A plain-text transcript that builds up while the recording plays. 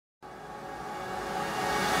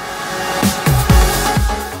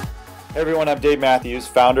Hey everyone, I'm Dave Mathews,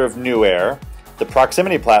 founder of NeuAer, the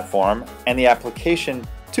proximity platform, and the application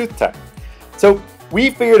ToothTag. So we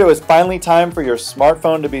figured it was finally time for your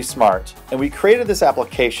smartphone to be smart, and we created this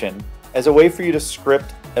application as a way for you to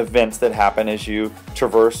script events that happen as you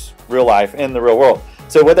traverse real life in the real world.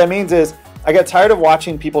 So what that means is I got tired of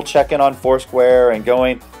watching people check in on Foursquare and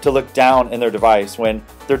going to look down in their device when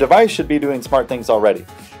their device should be doing smart things already.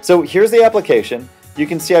 So here's the application. You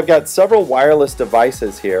can see I've got several wireless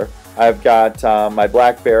devices here. I've got my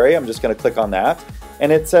BlackBerry. I'm just going to click on that. And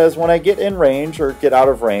it says when I get in range or get out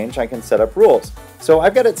of range, I can set up rules. So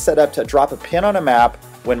I've got it set up to drop a pin on a map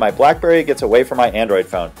when my BlackBerry gets away from my Android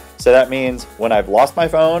phone. So that means when I've lost my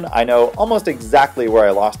phone, I know almost exactly where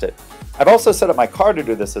I lost it. I've also set up my car to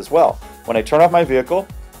do this as well. When I turn off my vehicle,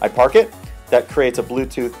 I park it. That creates a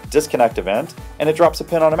Bluetooth disconnect event, and it drops a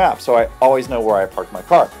pin on a map, so I always know where I parked my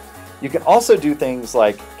car. You can also do things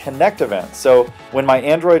like connect events. So when my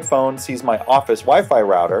Android phone sees my office Wi-Fi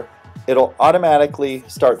router, it'll automatically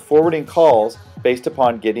start forwarding calls based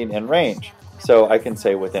upon getting in range. So I can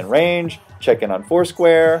say within range, check in on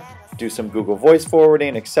Foursquare, do some Google Voice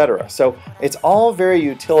forwarding, etc. So it's all very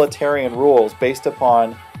utilitarian rules based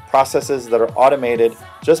upon processes that are automated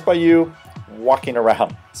just by you walking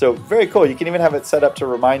around. So very cool. You can even have it set up to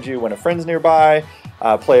remind you when a friend's nearby,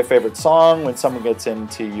 play a favorite song when someone gets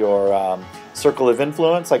into your circle of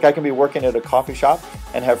influence. Like I can be working at a coffee shop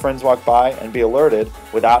and have friends walk by and be alerted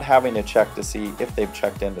without having to check to see if they've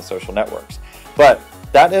checked into social networks. But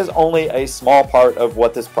that is only a small part of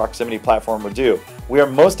what this proximity platform would do. We are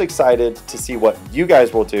most excited to see what you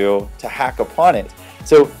guys will do to hack upon it.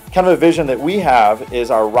 So kind of a vision that we have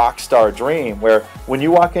is our rock star dream, where when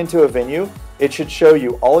you walk into a venue, it should show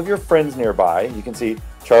you all of your friends nearby. You can see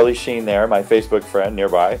Charlie Sheen there, my Facebook friend,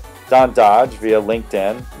 nearby. Don Dodge via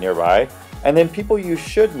LinkedIn, nearby. And then people you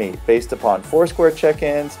should meet based upon Foursquare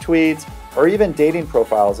check-ins, tweets, or even dating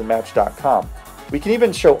profiles in Match.com. We can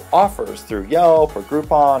even show offers through Yelp or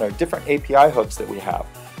Groupon or different API hooks that we have.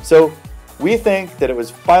 So we think that it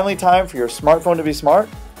was finally time for your smartphone to be smart.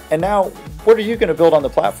 And now, what are you going to build on the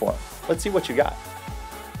platform? Let's see what you got.